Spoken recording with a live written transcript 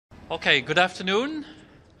Okay, good afternoon.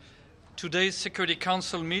 Today's Security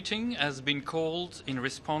Council meeting has been called in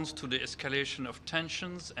response to the escalation of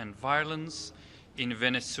tensions and violence in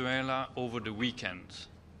Venezuela over the weekend.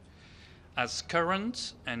 As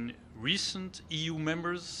current and recent EU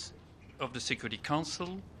members of the Security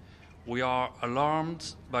Council, we are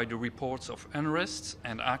alarmed by the reports of unrest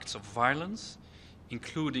and acts of violence,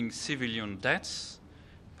 including civilian deaths,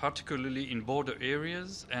 particularly in border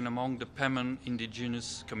areas and among the Pemen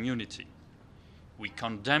indigenous community. We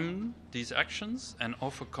condemn these actions and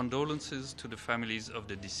offer condolences to the families of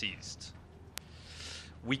the deceased.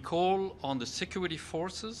 We call on the security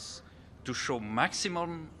forces to show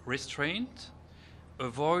maximum restraint,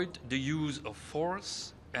 avoid the use of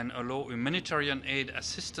force, and allow humanitarian aid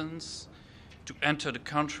assistance to enter the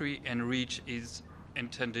country and reach its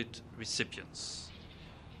intended recipients,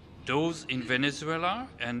 those in Venezuela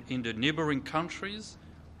and in the neighboring countries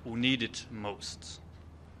who need it most.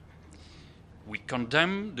 We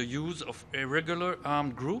condemn the use of irregular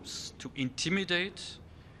armed groups to intimidate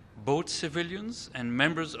both civilians and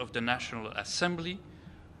members of the National Assembly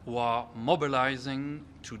who are mobilizing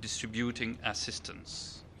to distributing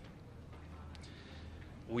assistance.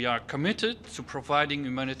 We are committed to providing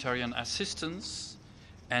humanitarian assistance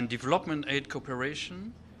and development aid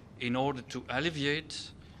cooperation in order to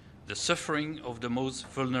alleviate the suffering of the most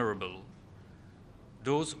vulnerable,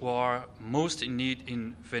 those who are most in need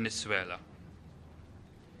in Venezuela.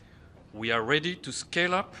 We are ready to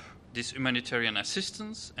scale up this humanitarian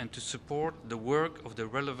assistance and to support the work of the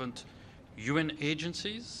relevant UN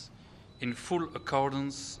agencies in full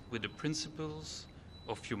accordance with the principles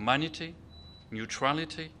of humanity,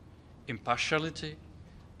 neutrality, impartiality,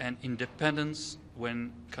 and independence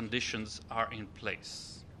when conditions are in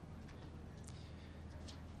place.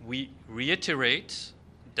 We reiterate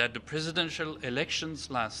that the presidential elections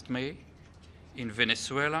last May in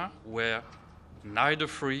Venezuela were neither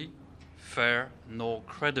free, fair, nor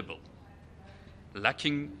credible,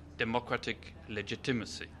 lacking democratic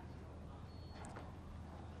legitimacy.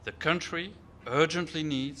 The country urgently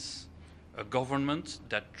needs a government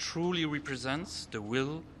that truly represents the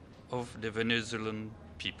will of the Venezuelan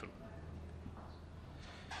people.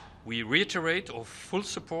 We reiterate our full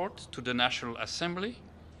support to the National Assembly,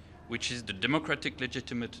 which is the democratic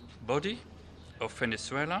legitimate body of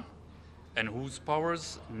Venezuela and whose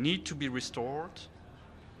powers need to be restored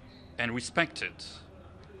and respected,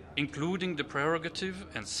 including the prerogative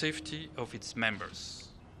and safety of its members.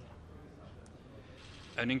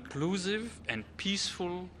 An inclusive and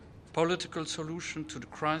peaceful political solution to the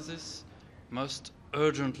crisis must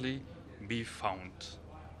urgently be found.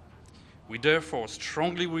 We therefore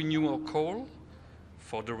strongly renew our call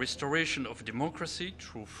for the restoration of democracy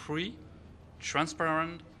through free,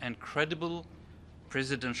 transparent, and credible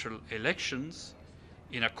presidential elections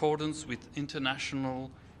in accordance with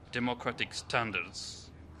international democratic standards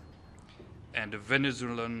and the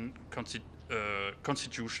Venezuelan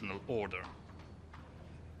constitutional order.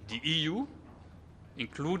 The EU,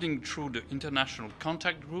 including through the International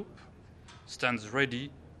Contact Group, stands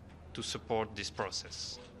ready to support this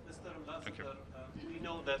process. Mr. Ambassador, we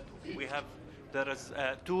know that there is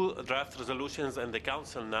two draft resolutions in the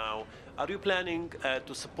Council now. Are you planning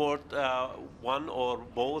to support one or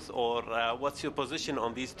both, or what's your position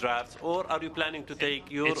on these drafts, or are you planning to take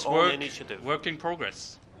your own initiative? Work in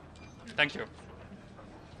progress. Thank you.